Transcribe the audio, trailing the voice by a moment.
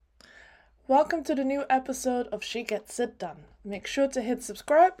Welcome to the new episode of She Gets It Done. Make sure to hit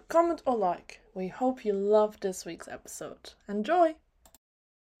subscribe, comment, or like. We hope you love this week's episode. Enjoy!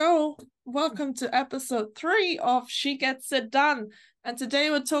 So, welcome to episode 3 of She Gets It Done. And today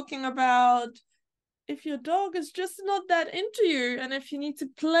we're talking about if your dog is just not that into you and if you need to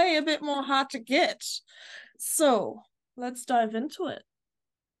play a bit more hard to get. So, let's dive into it.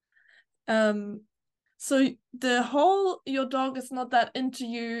 So the whole your dog is not that into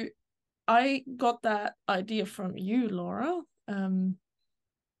you, I got that idea from you, Laura.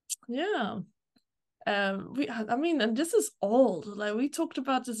 Yeah. And this is old. Like we talked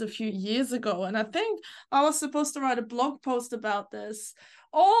about this a few years ago, and I think I was supposed to write a blog post about this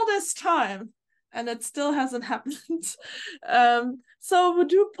all this time, and it still hasn't happened. So we'll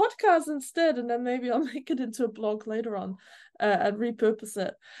do a podcast instead, and then maybe I'll make it into a blog later on, and repurpose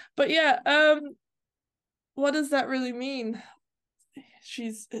it. But yeah, what does that really mean?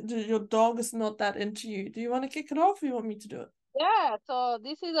 Your dog is not that into you. Do you want to kick it off or you want me to do it? Yeah, so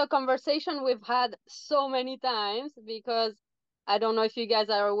this is a conversation we've had so many times because I don't know if you guys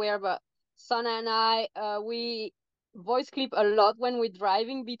are aware, but Sana and I, we voice clip a lot when we're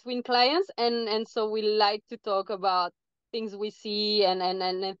driving between clients, and so we like to talk about things we see and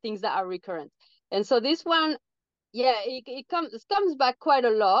things that are recurrent. And so this one, yeah, it comes back quite a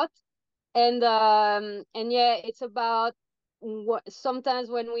lot, and yeah, it's about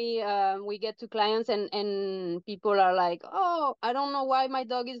sometimes when we get to clients and people are like, oh, I don't know why my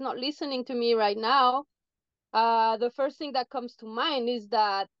dog is not listening to me right now. The first thing that comes to mind is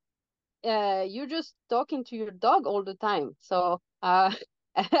that you're just talking to your dog all the time. So I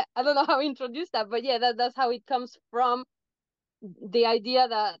don't know how to introduce that, but yeah, that's how it comes from, the idea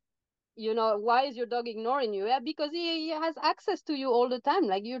that, why is your dog ignoring you? Yeah, because he has access to you all the time.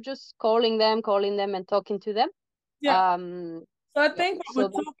 Like you're just calling them and talking to them. Yeah. Um, So I yeah. think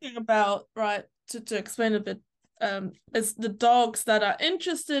what So we're talking about, right, to explain a bit, is the dogs that are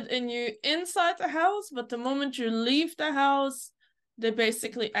interested in you inside the house, but the moment you leave the house, they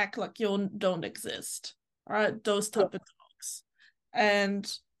basically act like you don't exist. All right, those yeah, type of dogs.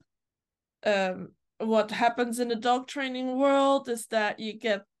 And what happens in the dog training world is that you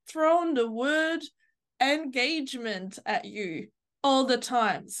get thrown the word engagement at you all the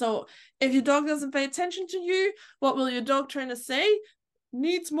time. So if your dog doesn't pay attention to you, what will your dog trainer say?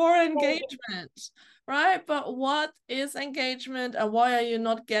 Needs more engagement, right? But what is engagement and why are you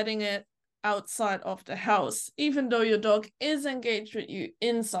not getting it outside of the house, even though your dog is engaged with you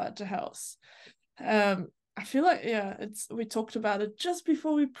inside the house? I feel like, yeah, we talked about it just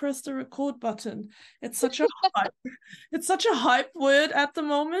before we pressed the record button. It's such a hype, it's such a hype word at the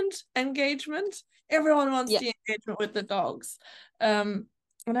moment, engagement. Everyone wants yeah. the engagement with the dogs. And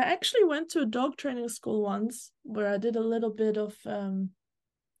I actually went to a dog training school once where I did a little bit of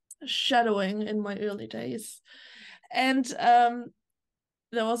shadowing in my early days. And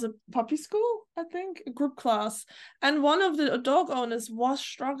there was a puppy school, I think, a group class, and one of the dog owners was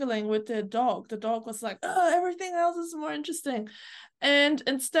struggling with their dog. The dog was like, oh, everything else is more interesting. And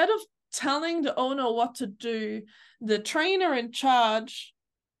instead of telling the owner what to do, the trainer in charge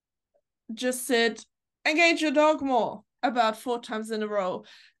just said, engage your dog more about 4 times in a row.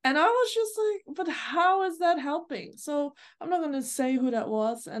 And I was just like, but how is that helping? So I'm not going to say who that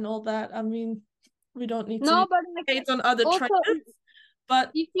was and all that. I mean, we don't need to No, but like, hate on other also, trainers,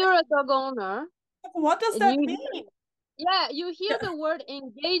 but if you're a dog owner what does and that you mean? yeah, you hear Yeah. the word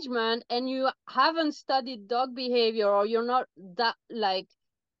engagement and you haven't studied dog behavior, or you're not that like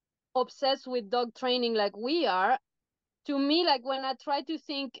obsessed with dog training like we are. To me, like when I try to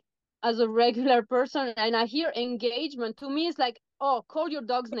think as a regular person and I hear engagement, to me it's like, oh, call your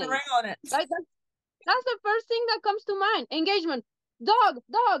dog's Put a name. ring on it. Right? That's the first thing that comes to mind. Engagement. Dog,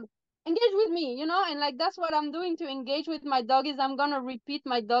 engage with me, and like that's what I'm doing to engage with my dog, is I'm gonna repeat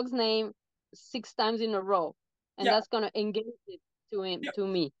my dog's name 6 times in a row. And Yeah. that's gonna engage it to him, Yeah. to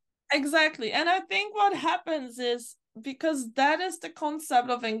me. Exactly. And I think what happens is because that is the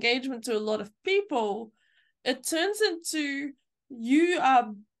concept of engagement to a lot of people, it turns into you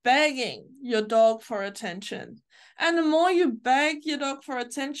are begging your dog for attention. And the more you beg your dog for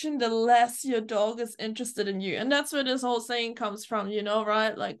attention, the less your dog is interested in you. And that's where this whole saying comes from,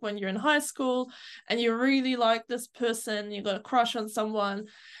 right? Like when you're in high school and you really like this person, you got a crush on someone,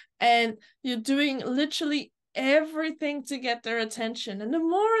 and you're doing literally everything to get their attention. And the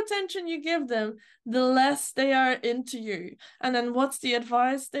more attention you give them, the less they are into you. And then what's the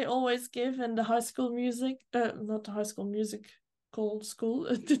advice they always give in the high school music? Not the high school music called school.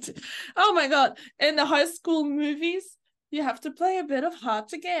 Oh my God. In the high school movies, you have to play a bit of hard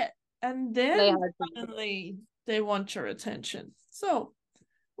to get. And Play then hard to get. suddenly they want your attention. So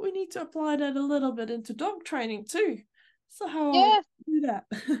we need to apply that a little bit into dog training too. So how Yes. do that?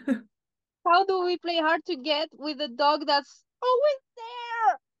 How do we play hard to get with a dog that's always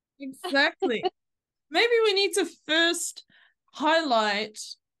there? Exactly. Maybe we need to first highlight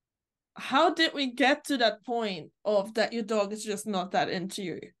how did we get to that point of that your dog is just not that into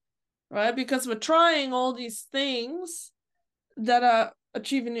you, right? Because we're trying all these things that are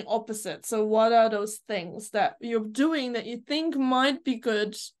achieving the opposite. So what are those things that you're doing that you think might be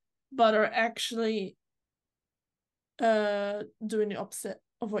good but are actually doing the opposite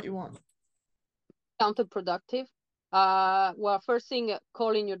of what you want? Counterproductive. Well, first thing,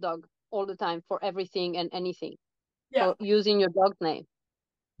 calling your dog all the time for everything and anything. Yeah. So using your dog's name.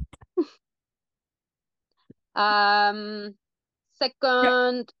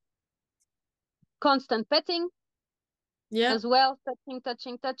 Second, constant petting Yeah. as well.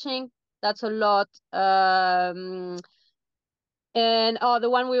 Touching. That's a lot. And the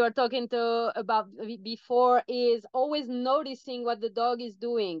one we were talking to about before is always noticing what the dog is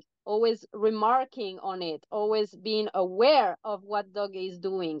doing, always remarking on it, always being aware of what dog is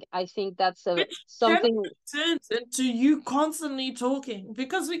doing. I think that's something. Turns into you constantly talking,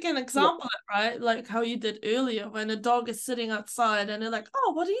 because we can example it, right? Like how you did earlier when a dog is sitting outside and they're like,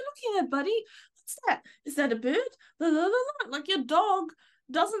 oh, what are you looking at, buddy? What's that? Is that a bird? Blah, blah, blah, blah. Like your dog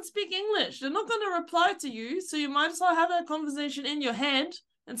doesn't speak English. They're not going to reply to you. So you might as well have that conversation in your head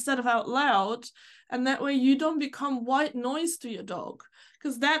instead of out loud. And that way you don't become white noise to your dog.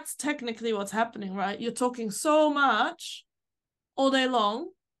 Because that's technically what's happening, right? You're talking so much all day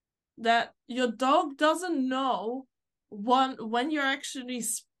long that your dog doesn't know when you're actually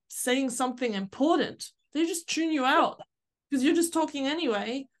saying something important. They just tune you out because you're just talking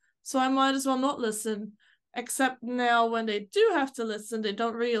anyway. So I might as well not listen. Except now when they do have to listen, they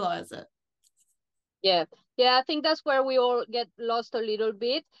don't realize it. Yeah. I think that's where we all get lost a little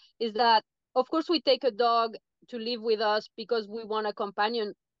bit, is that of course we take a dog to live with us because we want a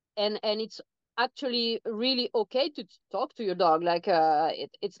companion, and it's actually really okay to talk to your dog. Like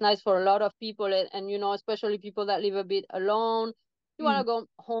it's nice for a lot of people, and especially people that live a bit alone. You want to go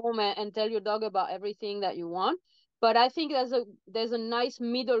home and tell your dog about everything that you want. But I think there's a nice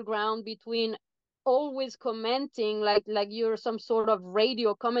middle ground between always commenting like you're some sort of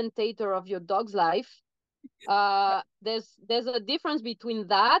radio commentator of your dog's life. There's a difference between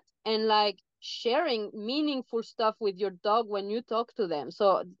that and like sharing meaningful stuff with your dog when you talk to them.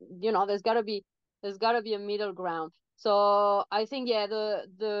 So there's gotta be a middle ground. So I think, yeah,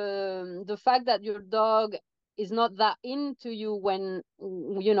 the fact that your dog is not that into you when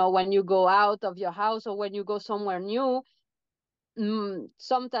you go out of your house or when you go somewhere new,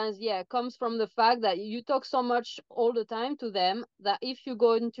 sometimes, yeah, comes from the fact that you talk so much all the time to them that if you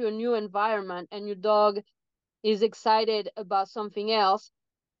go into a new environment and your dog is excited about something else,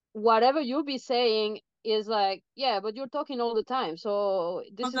 whatever you'll be saying is like, yeah, but you're talking all the time, so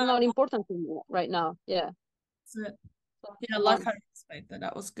this is not important to me right now. Yeah. That's it. Yeah, like how you explained that.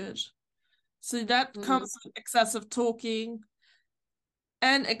 That was good. So that comes with excessive talking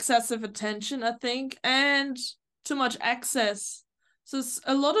and excessive attention, I think, and too much access. So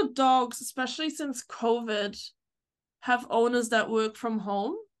a lot of dogs, especially since COVID, have owners that work from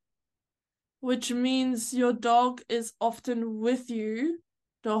home, which means your dog is often with you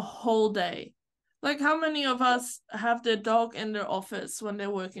the whole day. Like how many of us have their dog in their office when they're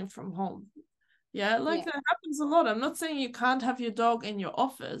working from home? Yeah, like that happens a lot. I'm not saying you can't have your dog in your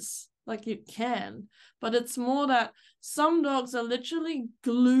office, like you can, but it's more that some dogs are literally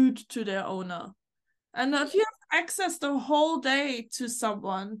glued to their owner. And if you have access the whole day to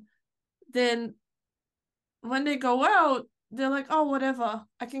someone, then when they go out, they're like, oh, whatever,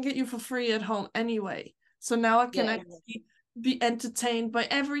 I can get you for free at home anyway. So now I can actually be entertained by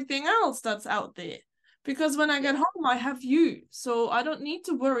everything else that's out there. Because when I get home, I have you. So I don't need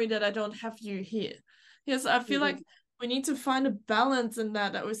to worry that I don't have you here. Yes, I feel like we need to find a balance in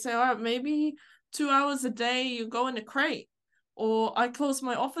that we say, all right, maybe 2 hours a day you go in a crate. Or I close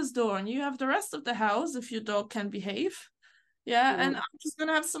my office door and you have the rest of the house if your dog can behave. Yeah, and I'm just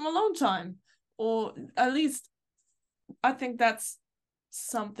gonna have some alone time. Or at least I think that's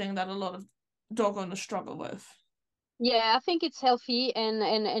something that a lot of dog owners struggle with. Yeah, I think it's healthy,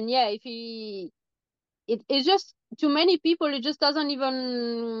 and yeah, it's just to many people it just doesn't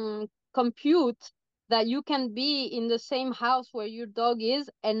even compute that you can be in the same house where your dog is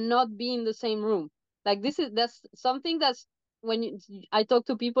and not be in the same room. Like that's something that's I talk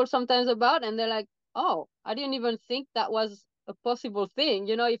to people sometimes about, and they're like, oh, I didn't even think that was a possible thing.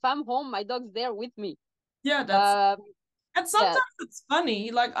 If I'm home, my dog's there with me. Yeah, that's and sometimes Yeah. it's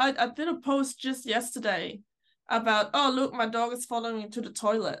funny. Like I did a post just yesterday about, oh, look, my dog is following me to the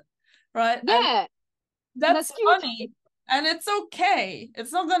toilet, right? And Yeah, that's that's cute. funny. And it's okay.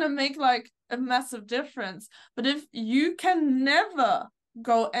 It's not going to make like a massive difference. But if you can never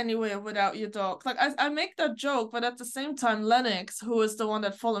go anywhere without your dog, like I make that joke, but at the same time, Lennox, who is the one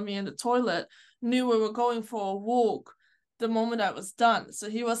that followed me in the toilet, knew we were going for a walk the moment I was done. So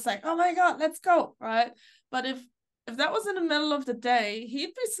he was like, oh my God, let's go, right? But if that was in the middle of the day,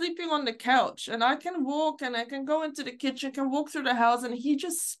 he'd be sleeping on the couch and I can walk and I can go into the kitchen, can walk through the house, and he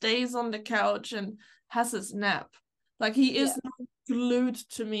just stays on the couch and has his nap. Like he is not glued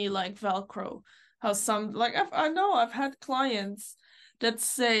to me like Velcro. How some like I know I've had clients that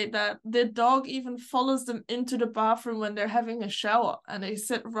say that their dog even follows them into the bathroom when they're having a shower and they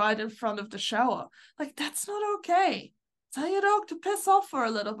sit right in front of the shower. Like that's not okay. Tell your dog to piss off for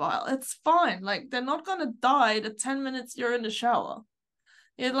a little while. It's fine. Like they're not gonna die the 10 minutes you're in the shower.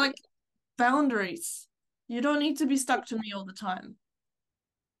 It like boundaries. You don't need to be stuck to me all the time.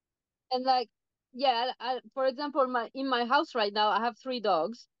 And like, yeah, for example, in my house right now, I have 3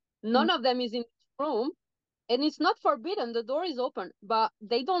 dogs. None of them is in the room, and it's not forbidden. The door is open, but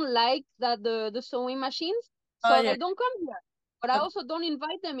they don't like that the sewing machines, Oh so yeah. they don't come here. But I also don't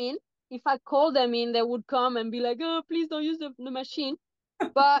invite them in. If I call them in, they would come and be like, "Oh, please don't use the machine."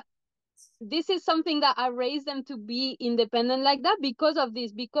 But this is something that I raised them to be independent like that because of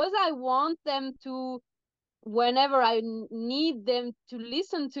this, because I want them to, whenever I need them to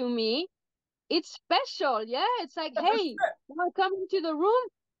listen to me, it's special. Yeah, it's like, hey, want to come into the room?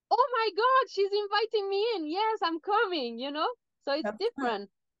 Oh my God, she's inviting me in. Yes, I'm coming, you know? So it's different.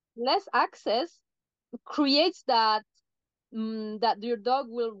 Less access creates that that your dog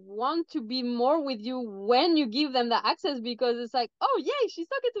will want to be more with you when you give them the access, because it's like, oh yay, she's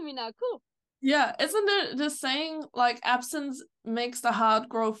talking to me now. Cool. Yeah, isn't it the saying like absence makes the heart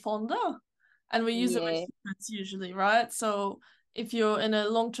grow fonder? And we use it with Yeah. humans usually, right? So if you're in a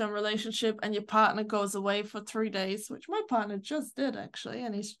long-term relationship and your partner goes away for 3 days, which my partner just did actually,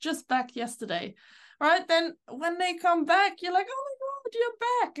 and he's just back yesterday, right? Then when they come back, you're like, oh my God, you're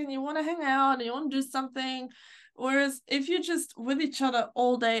back, and you want to hang out and you want to do something. Whereas if you're just with each other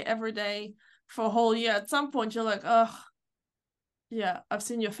all day, every day for a whole year, at some point you're like, oh, yeah, I've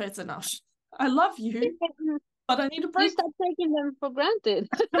seen your face enough. I love you, but I need a You break. start taking them for granted.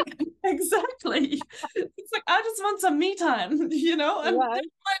 Exactly. It's like I just want some me time, you know, and Right.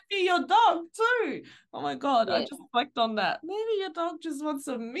 this might be your dog too. Oh my God, I Yeah. just reflect on that. Maybe your dog just wants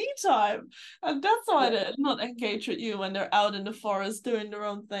some me time, and that's why Yeah. they're not engaged with you when they're out in the forest doing their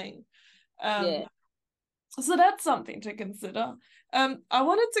own thing. Yeah. So that's something to consider. I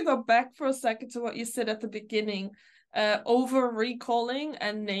wanted to go back for a second to what you said at the beginning, over recalling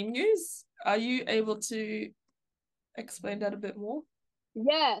and name use. Are you able to explain that a bit more?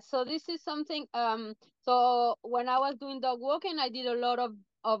 Yeah, so this is something, so when I was doing dog walking, I did a lot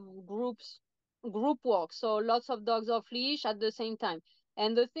of group walks, so lots of dogs off leash at the same time.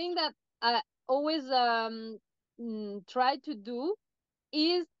 And the thing that I always try to do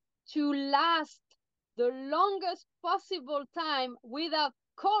is to last the longest possible time without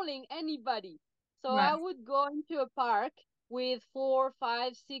calling anybody. So Right. I would go into a park with 4,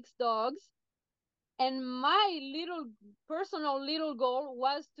 5, 6 dogs, and my little personal little goal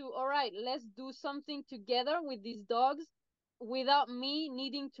was to, all right, let's do something together with these dogs without me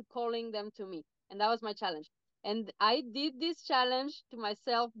needing to calling them to me. And that was my challenge. And I did this challenge to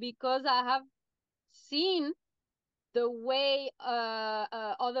myself because I have seen the way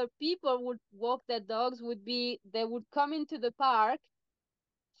other people would walk their dogs would be, they would come into the park,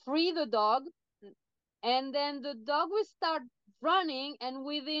 free the dog, and then the dog will start running, and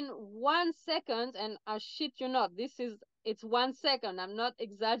within 1 second, and I shit you not, it's 1 second, I'm not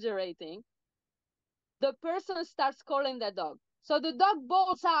exaggerating, the person starts calling the dog. So the dog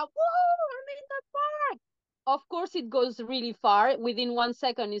bolts out, whoa, I'm in the park. Of course it goes really far, within 1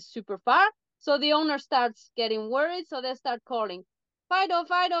 second is super far. So the owner starts getting worried, so they start calling, Fido,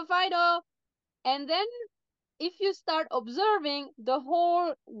 Fido, Fido. And then if you start observing, the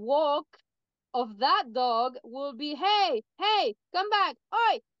whole walk of that dog will be, hey, hey, come back,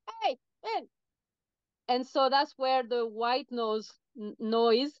 oi, hey, hey. And so that's where the white noise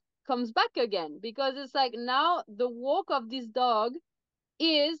comes back again, because it's like now the walk of this dog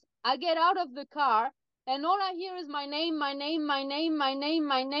is, I get out of the car and all I hear is my name, my name, my name, my name,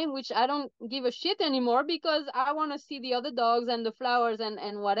 my name, which I don't give a shit anymore because I want to see the other dogs and the flowers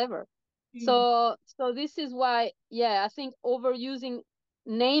and whatever. So this is why, yeah, I think overusing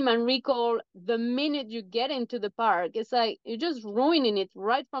name and recall the minute you get into the park, it's like you're just ruining it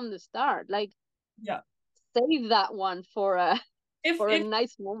right from the start. Like, Yeah. save that one for a If for a if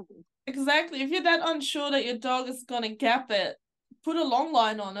nice moment. Exactly. If you're that unsure that your dog is gonna gap it, put a long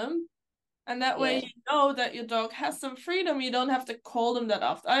line on him. And that way Yeah. you know that your dog has some freedom. You don't have to call them that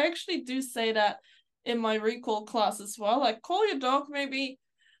often. I actually do say that in my recall class as well. Like call your dog maybe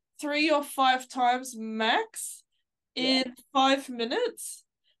 3 or 5 times max Yeah. in 5 minutes,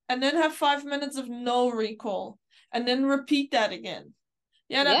 and then have 5 minutes of no recall, and then repeat that again.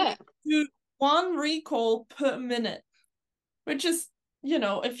 Yeah, that Yeah. means do 1 recall per minute, which is,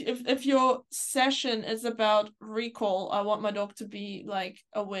 if your session is about recall, I want my dog to be like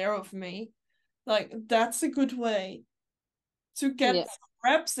aware of me. Like that's a good way to get Yeah.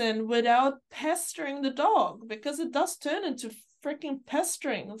 reps in without pestering the dog, because it does turn into freaking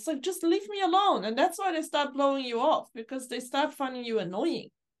pestering. It's like, just leave me alone. And that's why they start blowing you off, because they start finding you annoying.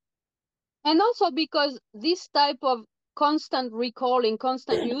 And also because this type of constant recalling,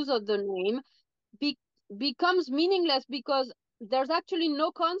 constant use of the name be becomes meaningless because there's actually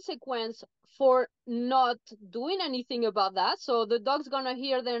no consequence for not doing anything about that. So the dog's gonna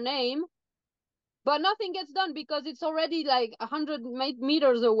hear their name, but nothing gets done because it's already like 100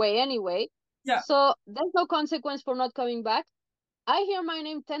 meters away anyway. Yeah. So there's no consequence for not coming back. I hear my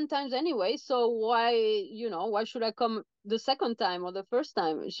name 10 times anyway, so why should I come the second time or the first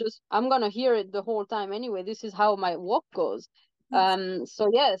time? It's just I'm gonna hear it the whole time anyway. This is how my walk goes. So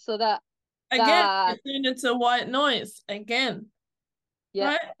yeah, so that Again, that it turned into white noise again, yeah,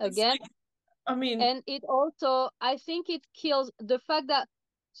 right? It's again. like, I mean, And it also, I think it kills the fact that,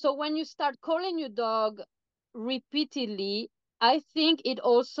 so when you start calling your dog repeatedly, I think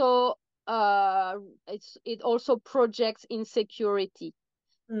uh it also projects insecurity.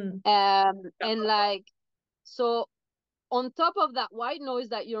 mm, And like, so on top of that white noise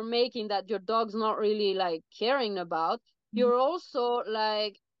that you're making that your dog's not really like caring about, you're also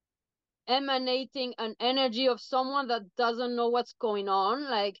like emanating an energy of someone that doesn't know what's going on,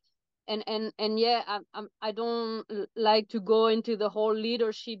 like, and yeah, I don't like to go into the whole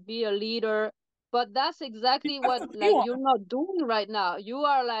leadership, be a leader, but that's you exactly have what to be like one. you're not doing right now. You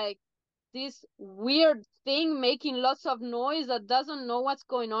are like this weird thing making lots of noise that doesn't know what's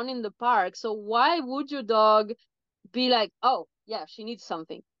going on in the park. So why would your dog be like, oh yeah, she needs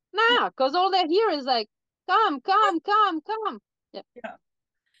something? Nah, because all they hear is like, come, come, come, come. Yeah. Yeah.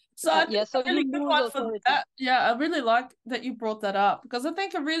 So I think Yeah, so a you really good lose one for authority. that. Yeah, I really like that you brought that up, because I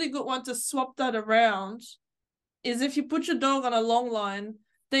think a really good one to swap that around is if you put your dog on a long line,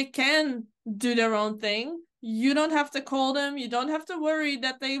 they can do their own thing. You don't have to call them. You don't have to worry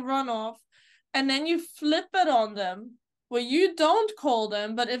that they run off. And then you flip it on them where you don't call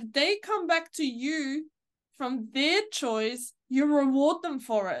them, but if they come back to you from their choice, you reward them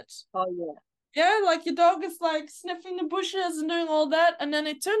for it. Oh yeah. Yeah, like your dog is like sniffing the bushes and doing all that, and then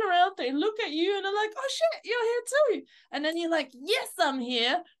they turn around, they look at you, and they're like, "Oh shit, you're here too!" And then you're like, "Yes, I'm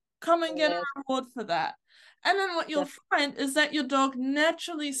here. Come and get a Yes, reward for that." And then what you'll def find is that your dog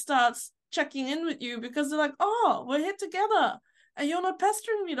naturally starts checking in with you, because they're like, "Oh, we're here together, and you're not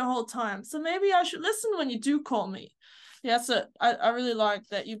pestering me the whole time. So maybe I should listen when you do call me." Yeah, so I really like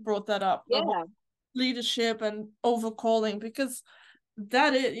that you brought that up about yeah. leadership and overcalling, because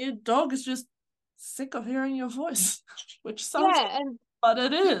your dog is just sick of hearing your voice, which sounds, Yeah, and but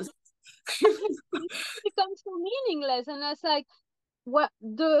it is. it becomes so meaningless. And it's like what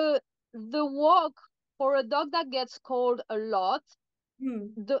the walk for a dog that gets called a lot, Hmm.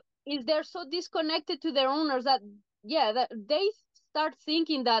 they're so disconnected to their owners that yeah, that they start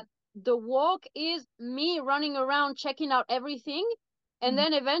thinking that the walk is me running around checking out everything, and Hmm.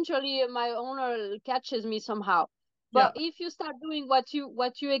 then eventually my owner catches me somehow. Yeah. But if you start doing what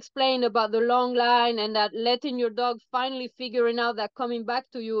you explained about the long line, and that letting your dog finally figuring out that coming back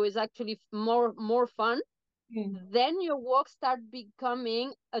to you is actually more fun, Hmm. then your walks start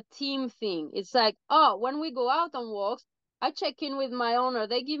becoming a team thing. It's like, oh, when we go out on walks, I check in with my owner.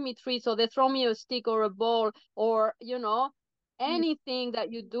 They give me treats, or they throw me a stick or a ball, or Hmm. anything that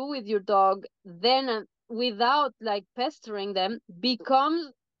you do with your dog. Then without like pestering them,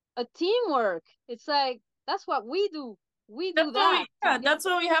 becomes a teamwork. It's like that's what we do. We do That's why that we, yeah, together. that's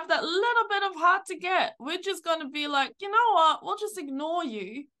why we have that little bit of hard to get. We're just gonna be like, you know what? We'll just ignore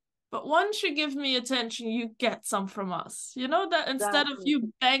you. But once you give me attention, you get some from us. You know that instead of Exactly.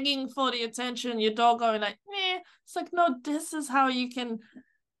 you begging for the attention, your dog going like, it's like, no, this is how you can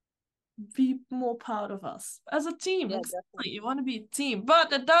be more part of us as a team. Yeah, Exactly. definitely. You want to be a team, but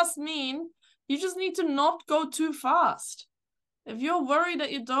that does mean you just need to not go too fast. If you're worried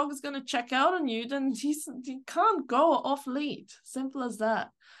that your dog is going to check out on you, then he can't go off lead. Simple as that.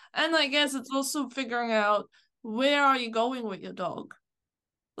 And I guess it's also figuring out, where are you going with your dog?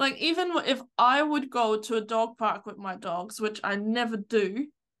 Like, even if I would go to a dog park with my dogs, which I never do,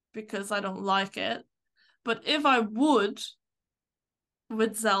 because I don't like it. But if I would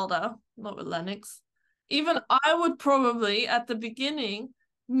with Zelda, not with Lennox, even I would probably at the beginning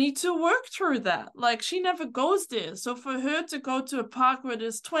need to work through that. Like, she never goes there. So for her to go to a park where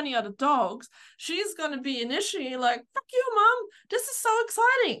there's 20 other dogs, she's going to be initially like, fuck you, mom. This is so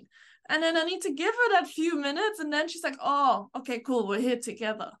exciting. And then I need to give her that few minutes. And then she's like, oh, okay, cool. We're here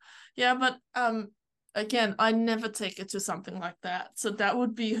together. Yeah. But again, I never take it to something like that. So that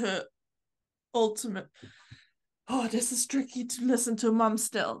would be her ultimate. Oh, this is tricky to listen to mom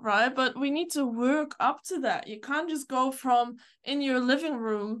still, right? But we need to work up to that. You can't just go from in your living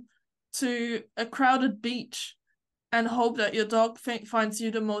room to a crowded beach and hope that your dog finds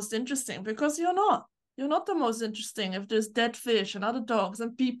you the most interesting, because you're not. You're not the most interesting if there's dead fish and other dogs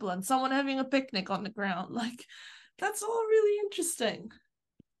and people and someone having a picnic on the ground. Like, that's all really interesting.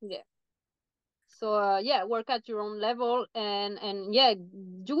 Yeah. So yeah, work at your own level, and yeah,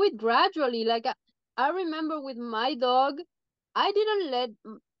 do it gradually. Like I remember with my dog, I didn't let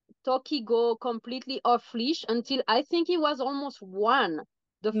Toki go completely off leash until I think he was almost one.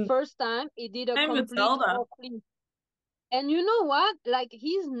 The first time he did a Same with complete Zelda. off leash. And you know what? Like,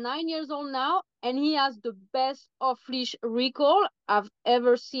 he's 9 years old now, and he has the best off-leash recall I've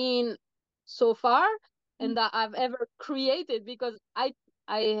ever seen so far, and that I've ever created, because I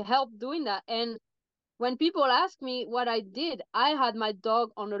helped doing that. And when people ask me what I did, I had my dog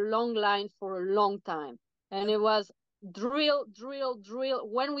on a long line for a long time, and it was drill, drill, drill.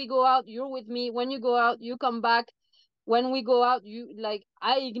 When we go out, you're with me. When you go out, you come back. When we go out, you, like,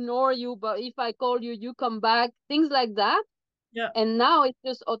 I ignore you, but if I call you, you come back, things like that. Yeah. And now it's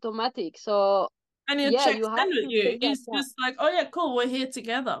just automatic. So And he yeah, checks you have in with to you. take that He's time. just like, oh yeah, cool, we're here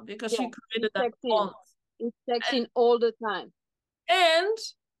together, because Yeah, she it created that checks in. bond. It checks And, in all the time. and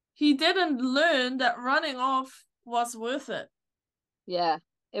he didn't learn that running off was worth it. Yeah,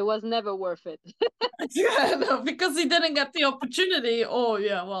 it was never worth it. Yeah, no, because he didn't get the opportunity. Oh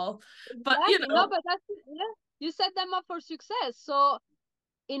yeah, well, but you Exactly. No, know, but that's, yeah, you set them up for success. So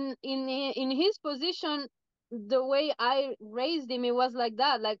in his position, the way I raised him, it was like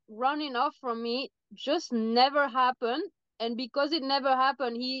that. Like, running off from me just never happened. And because it never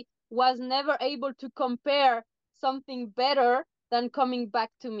happened, he was never able to compare something better than coming back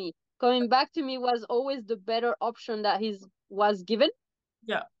to me. Coming back to me was always the better option that he was given.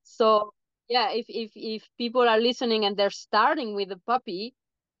 yeah. So yeah, if people are listening and they're starting with a puppy,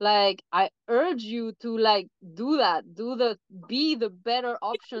 like, I urge you to, like, do that. Be the better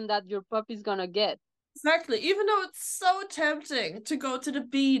option that your puppy's gonna get. Exactly. Even though it's so tempting to go to the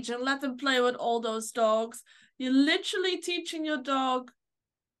beach and let them play with all those dogs, you're literally teaching your dog,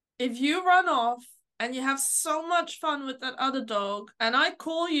 if you run off and you have so much fun with that other dog, and I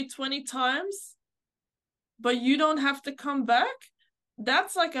call you 20 times, but you don't have to come back,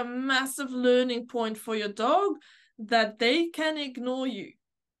 that's like a massive learning point for your dog, that they can ignore you.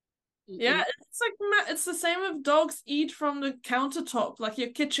 Yeah, it's like, it's the same if dogs eat from the countertop, like your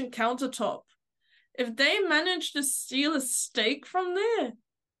kitchen countertop. If they manage to steal a steak from there,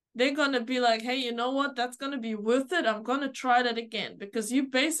 they're going to be like, hey, you know what? That's going to be worth it. I'm going to try that again, because you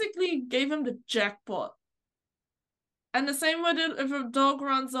basically gave him the jackpot. And the same with it, if a dog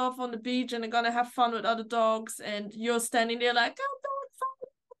runs off on the beach and they're going to have fun with other dogs, and you're standing there like, oh, dog,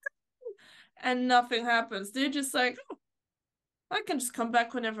 and nothing happens. They're just like, oh, I can just come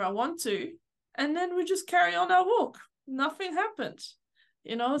back whenever I want to. And then we just carry on our walk. Nothing happened,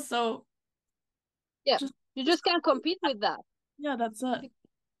 so. Yeah, you just can't compete with that. Yeah, that's it.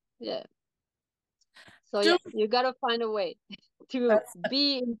 Yeah. So yeah, you gotta find a way to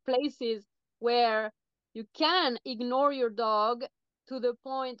be in places where you can ignore your dog, to the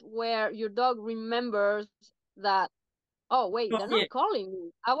point where your dog remembers that, oh wait, they're not calling me.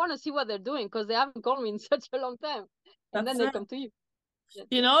 I want to see what they're doing, because they haven't called me in such a long time. And then they come to you. Yeah.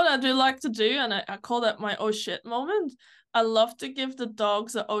 You know what I do like to do, and I call that my oh shit moment? I love to give the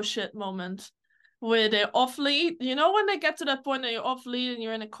dogs a oh shit moment, where they're off lead. You know, when they get to that point that you're off lead and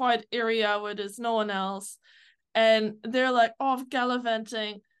you're in a quiet area where there's no one else, and they're like off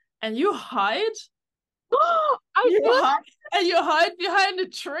gallivanting, and you hide. You hide behind a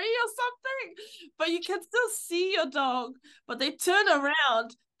tree or something, but you can still see your dog. But they turn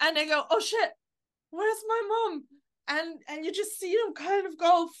around and they go, oh shit, where's my mom? And you just see them kind of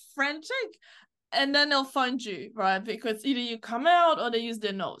go frantic, and then they'll find you, right? Because either you come out or they use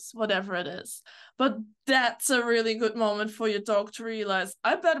their nose, whatever it is. But that's a really good moment for your dog to realize,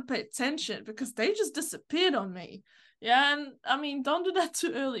 I better pay attention, because they just disappeared on me. Yeah, and I mean, don't do that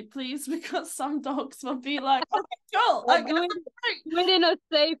too early, please, because some dogs will be like, okay, cool, I do it in a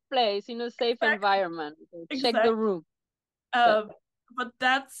safe place, in a safe environment. Check exactly. the room. but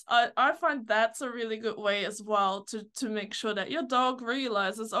that's I find that's a really good way as well to make sure that your dog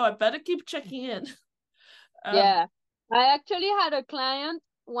realizes, oh, I better keep checking in. Yeah. I actually had a client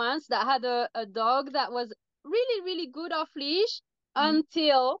once that had a dog that was really, really good off leash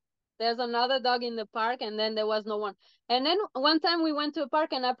until there's another dog in the park and then there was no one. And then one time we went to a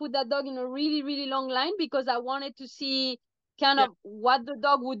park and I put that dog in a really, really long line because I wanted to see kind of what the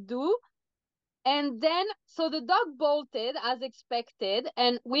dog would do. And then, so the dog bolted as expected,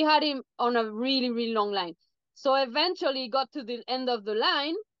 and we had him on a really, really long line. So eventually got to the end of the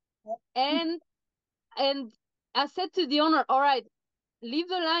line, and I said to the owner, all right, leave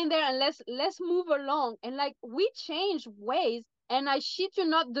the line there and let's move along. And like we changed ways, and I shit you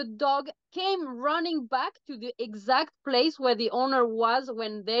not, the dog came running back to the exact place where the owner was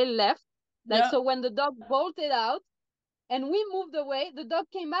when they left. Like, so when the dog bolted out and we moved away, the dog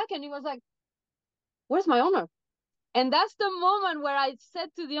came back and he was like, where's my owner? And that's the moment where I said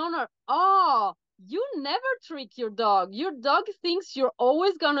to the owner, oh, you never trick your dog. Your dog thinks you're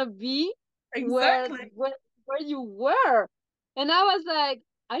always gonna be Exactly. where you were. And I was like,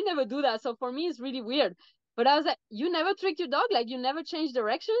 I never do that. So for me, it's really weird. But I was like, you never tricked your dog? Like, you never change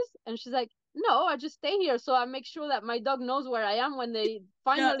directions? And she's like, no, I just stay here. So I make sure that my dog knows where I am when they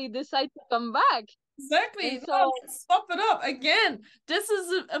finally decide to come back. Exactly. And No, so, let's stop it up. Again, this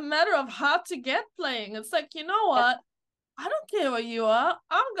is a matter of how to get playing. It's like, you know what? I don't care where you are.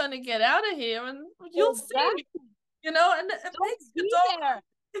 I'm gonna get out of here and you'll see me. exactly. You know, and it Don't makes the be dog there.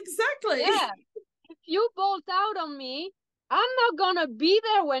 exactly. Yeah. If you bolt out on me, I'm not gonna be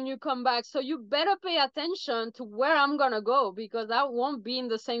there when you come back. So you better pay attention to where I'm gonna go because I won't be in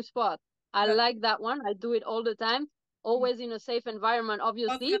the same spot. I like that one. I do it all the time, always in a safe environment, I was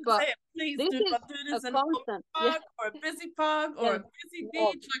obviously, gonna but say, please this do is not do a this in a public constant. Yeah. park or a busy park or Yes. a busy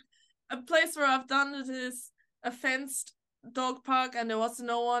No. beach. Like a place where I've done it is a fenced dog park and there was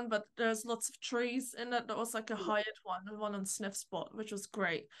no one, but there's lots of trees in it. That was like a hired one on Sniff Spot, which was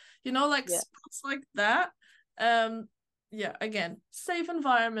great. You know, like Yeah. spots like that. Um, yeah, again, safe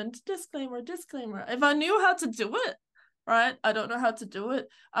environment, disclaimer, disclaimer. If I knew how to do it, right? I don't know how to do it.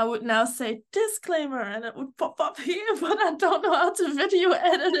 I would now say disclaimer and it would pop up here, but I don't know how to video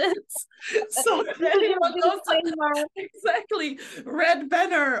edit it. So if This is your anyone knows disclaimer. exactly, red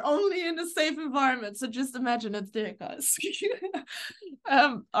banner only in a safe environment. So just imagine it's there, guys.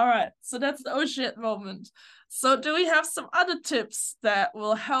 All right. So that's the oh shit moment. So do we have some other tips that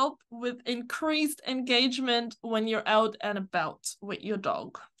will help with increased engagement when you're out and about with your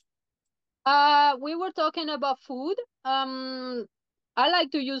dog? We were talking about food. I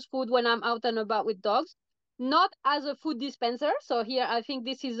like to use food when I'm out and about with dogs, not as a food dispenser. So here, I think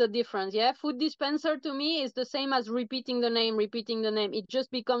this is the difference. Yeah, food dispenser to me is the same as repeating the name, repeating the name. It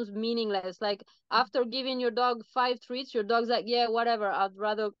just becomes meaningless. Like after giving your dog 5 treats, your dog's like, yeah, whatever. I'd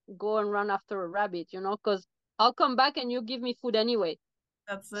rather go and run after a rabbit, because I'll come back and you give me food anyway.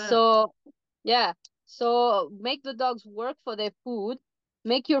 That's it. So yeah, so make the dogs work for their food.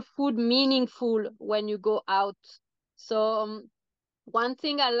 Make your food meaningful when you go out. So one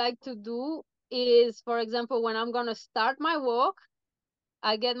thing I like to do is, for example, when I'm gonna start my walk,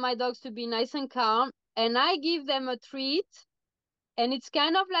 I get my dogs to be nice and calm and I give them a treat. And it's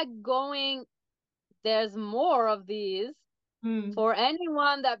kind of like going, there's more of these. For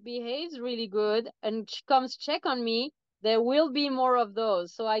anyone that behaves really good and comes check on me, there will be more of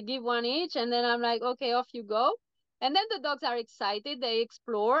those. So I give one each and then I'm like, okay, off you go. And then the dogs are excited, they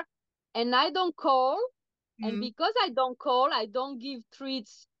explore, and I don't call. And because I don't call, I don't give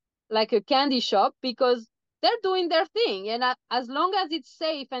treats like a candy shop because they're doing their thing. And as long as it's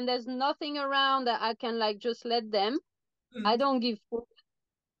safe and there's nothing around that I can like just let them, I don't give food.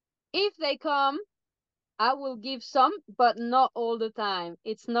 If they come, I will give some, but not all the time.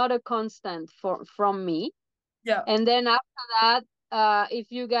 It's not a constant from me. Yeah. And then after that, if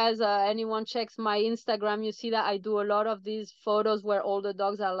you guys, anyone checks my Instagram, you see that I do a lot of these photos where all the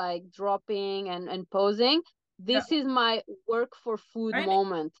dogs are like dropping and posing. This is my work for food Right.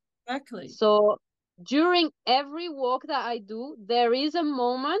 moment. Exactly. So during every walk that I do, there is a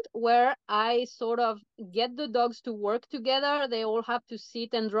moment where I sort of get the dogs to work together. They all have to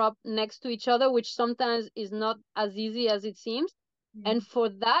sit and drop next to each other, which sometimes is not as easy as it seems. And for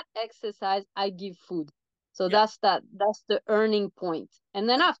that exercise, I give food. So that's the earning point. And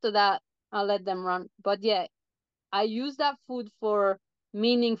then after that, I'll let them run. But yeah, I use that food for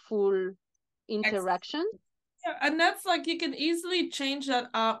meaningful interaction. Yeah, and that's like you can easily change that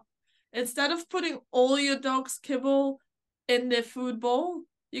up. Instead of putting all your dog's kibble in their food bowl,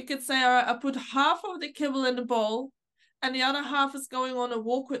 you could say, all right, I put half of the kibble in the bowl and the other half is going on a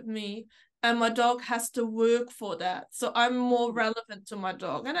walk with me. and my dog has to work for that. So I'm more relevant to my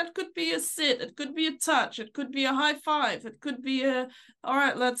dog. And it could be a sit, it could be a touch, it could be a high five, it could be all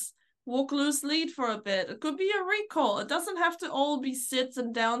right, let's walk loose lead for a bit. It could be a recall. It doesn't have to all be sits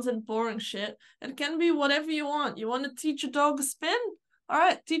and downs and boring shit. It can be whatever you want. You want to teach a dog a spin? All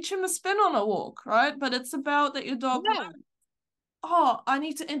right, teach him a spin on a walk, right? But it's about that your dog learns, oh, I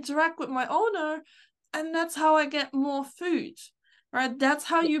need to interact with my owner, and that's how I get more food, right? That's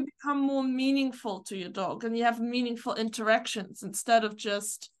how you become more meaningful to your dog, and you have meaningful interactions instead of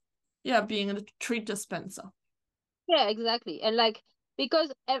just, yeah, being a treat dispenser. Yeah, exactly. And like,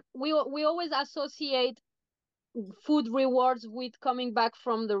 because we always associate food rewards with coming back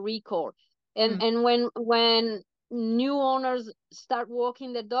from the recall, and when new owners start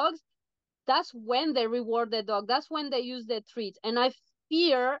walking the dogs, that's when they reward the dog, that's when they use the treat. And I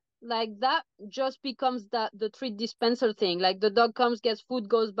fear like that just becomes that the treat dispenser thing, like the dog comes, gets food,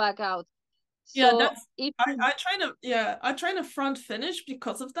 goes back out. Yeah, So that's if I try to front finish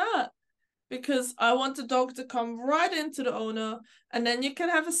because of that. Because I want the dog to come right into the owner, and then you can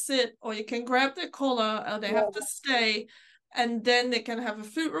have a sit, or you can grab their collar, or they have to stay, and then they can have a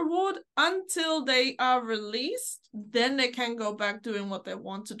food reward until they are released. Then they can go back doing what they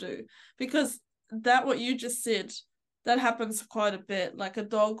want to do. Because that what you just said, that happens quite a bit. Like a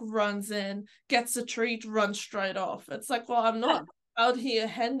dog runs in, gets a treat, runs straight off. It's like, well, I'm not out here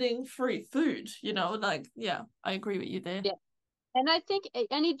handing free food, you know, like, yeah, I agree with you there. yeah. And I think,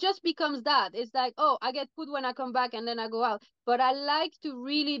 and it just becomes that. It's like, oh, I get food when I come back and then I go out. But I like to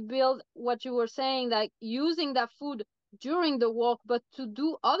really build what you were saying, like using that food during the walk, but to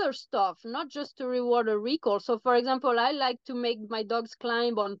do other stuff, not just to reward a recall. So, for example, I like to make my dogs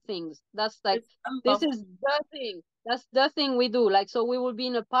climb on things. That's like, this is the thing. That's the thing we do. Like, so we will be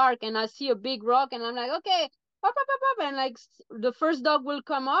in a park and I see a big rock and I'm like, okay, up, up, up, up. And like the first dog will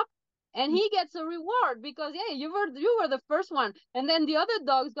come up and he gets a reward because yeah, you were the first one, and then the other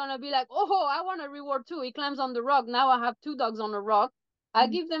dog's gonna be like, oh, I want a reward too. He climbs on the rock. Now I have two dogs on the rock. I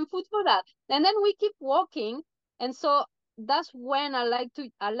give them food for that, and then we keep walking. And so that's when I like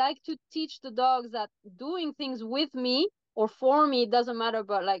to teach the dogs that doing things with me or for me, it doesn't matter,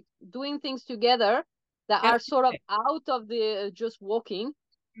 but like doing things together that are sort of out of the just walking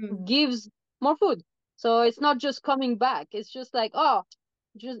gives more food. So it's not just coming back, it's just like, oh,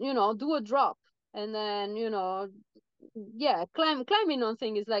 just do a drop, and then yeah, climbing on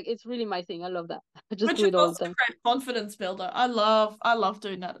thing is like, it's really my thing. I love that. I just Which do is it all also the time. a great confidence builder. I love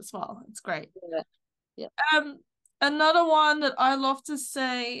doing that as well. It's great. Yeah, yeah. Another one that I love to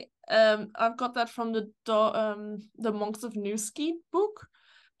say, I've got that from the Monks of Newski book,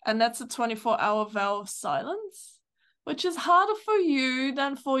 and that's a 24-hour vow of silence, which is harder for you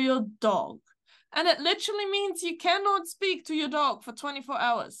than for your dog. And it literally means you cannot speak to your dog for 24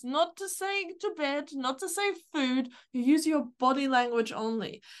 hours. Not to say to bed, not to say food. You use your body language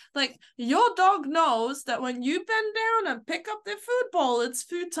only. Like, your dog knows that when you bend down and pick up their food bowl, it's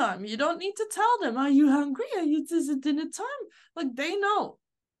food time. You don't need to tell them, are you hungry? Is it dinner time? Like, they know.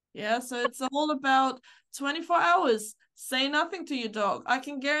 Yeah, so it's all about 24 hours. Say nothing to your dog. I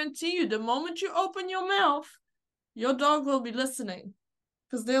can guarantee you, the moment you open your mouth, your dog will be listening.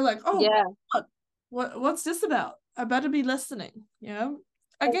 Because they're like, oh, Yeah. what's this about? I better be listening. Yeah.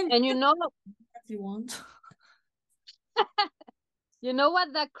 Again, And if you want. you know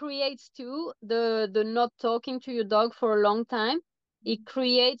what that creates too, the not talking to your dog for a long time, it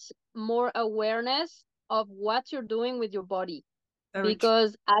creates more awareness of what you're doing with your body. Very true.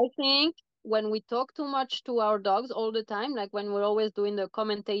 Because I think when we talk too much to our dogs all the time, like when we're always doing the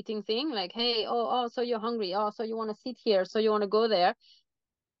commentating thing, like, hey, oh, so you're hungry, oh, so you want to sit here, so you want to go there,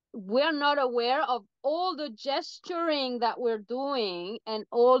 we're not aware of all the gesturing that we're doing and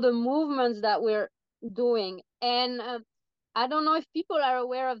all the movements that we're doing. And I don't know if people are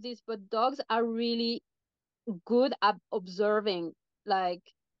aware of this, but dogs are really good at observing like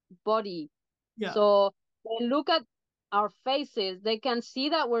body. Yeah. So they look at our faces, they can see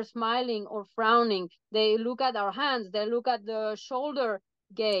that we're smiling or frowning. They look at our hands, they look at the shoulder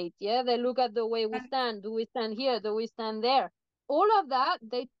gait, yeah, they look at the way we stand. Do we stand here? Do we stand there? All of that,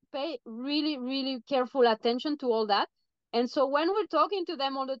 they pay really, really careful attention to all that. And so when we're talking to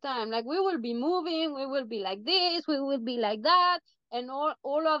them all the time, like we will be moving, we will be like this, we will be like that, and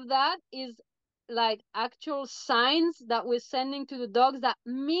all of that is like actual signs that we're sending to the dogs that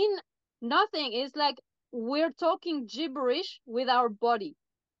mean nothing. It's like we're talking gibberish with our body.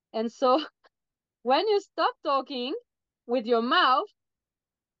 And so when you stop talking with your mouth,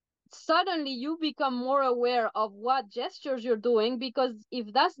 suddenly you become more aware of what gestures you're doing, because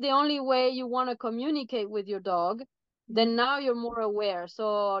if that's the only way you want to communicate with your dog, then now you're more aware.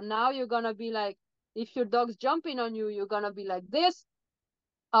 So now you're gonna be like, if your dog's jumping on you, you're gonna be like this.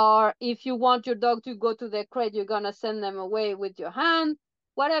 Or if you want your dog to go to the crate, you're gonna send them away with your hand,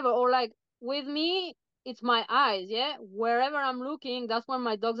 whatever. Or like with me, it's my eyes, yeah. Wherever I'm looking, that's where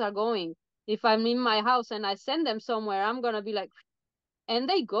my dogs are going. If I'm in my house and I send them somewhere, I'm gonna be like, and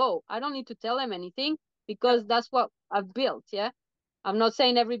they go. I don't need to tell them anything because that's what I've built, yeah. I'm not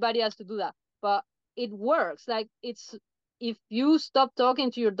saying everybody has to do that, but it works. Like it's, if you stop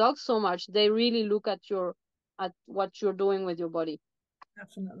talking to your dog so much, they really look at what you're doing with your body.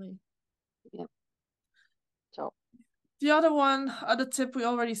 Definitely. Yeah. So the other tip we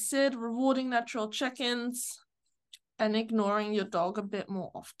already said, rewarding natural check-ins and ignoring your dog a bit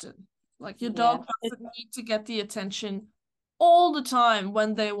more often. Like your dog doesn't need to get the attention all the time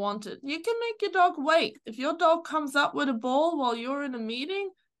when they want it. You can make your dog wait. If your dog comes up with a ball while you're in a meeting,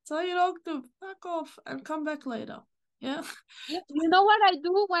 tell your dog to back off and come back later. Yeah. You know what I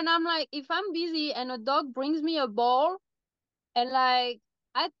do when I'm like, if I'm busy and a dog brings me a ball and like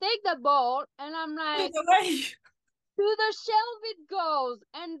I take the ball and I'm like, to the shelf it goes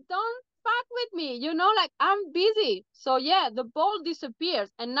and don't fuck with me, like I'm busy. So yeah, the ball disappears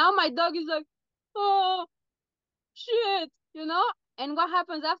and now my dog is like, oh shit, and what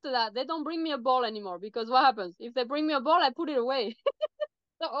happens after that? They don't bring me a ball anymore, because what happens if they bring me a ball? I put it away.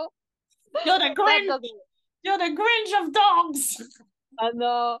 So you're the Grinch. You're the Grinch of dogs. I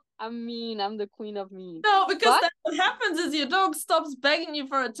know, I'm mean. I'm the queen of mean. No, because then what happens is your dog stops begging you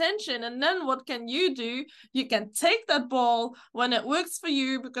for attention, and then what can you do? You can take that ball when it works for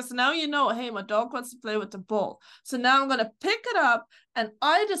you, because now you know, hey, my dog wants to play with the ball. So now I'm going to pick it up and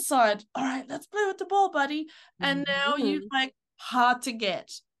I decide, all right, let's play with the ball, buddy. And now you like, hard to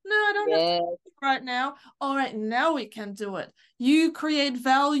get. No, I don't have to right now. All right, now we can do it. You create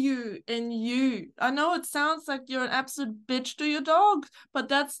value in you. I know it sounds like you're an absolute bitch to your dog, but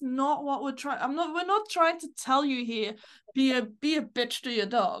that's not what we're trying. We're not trying to tell you here, be a bitch to your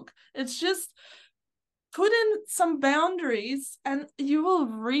dog. It's just put in some boundaries and you will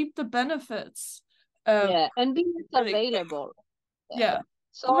reap the benefits. And be available. Yeah.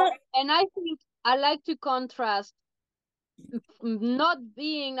 So, and I think I like to contrast not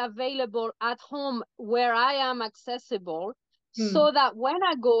being available at home where I am accessible, so that when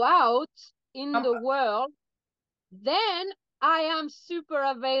I go out in the world, then I am super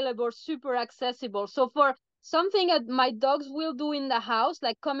available, super accessible. So for something that my dogs will do in the house,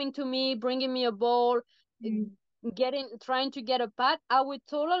 like coming to me, bringing me a ball, trying to get a pat, I would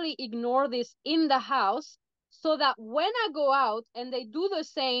totally ignore this in the house, so that when I go out and they do the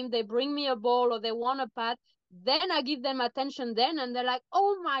same, they bring me a ball or they want a pat, then I give them attention then, and they're like,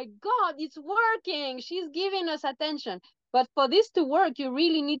 oh my God, it's working. She's giving us attention. But for this to work, you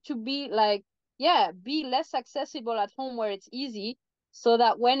really need to be like, be less accessible at home where it's easy, so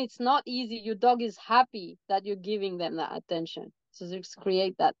that when it's not easy, your dog is happy that you're giving them that attention. So just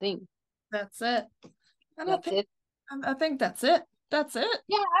create that thing. That's it. And that's it. I think that's it. That's it.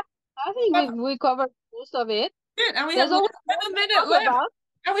 Yeah, I think we covered most of it. Good. And we have less than a minute left.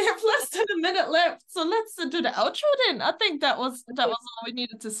 And we have less than a minute left. So let's do the outro then. I think that was all we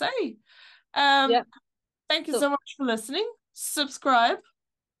needed to say. Thank you so much for listening. Subscribe,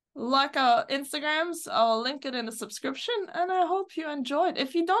 like our Instagrams. I'll link it in the subscription, and I hope you enjoyed.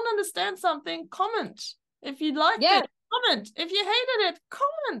 If you don't understand something, comment. If you liked it, comment. If you hated it,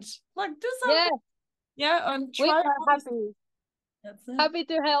 comment. Like, do something. And try. We are happy. That's it. Happy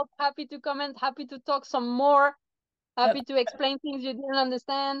to help, happy to comment, happy to talk some more, happy to explain things you didn't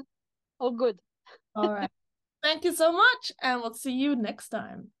understand. All good. All right. Thank you so much, and we'll see you next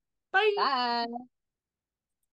time. Bye. Bye.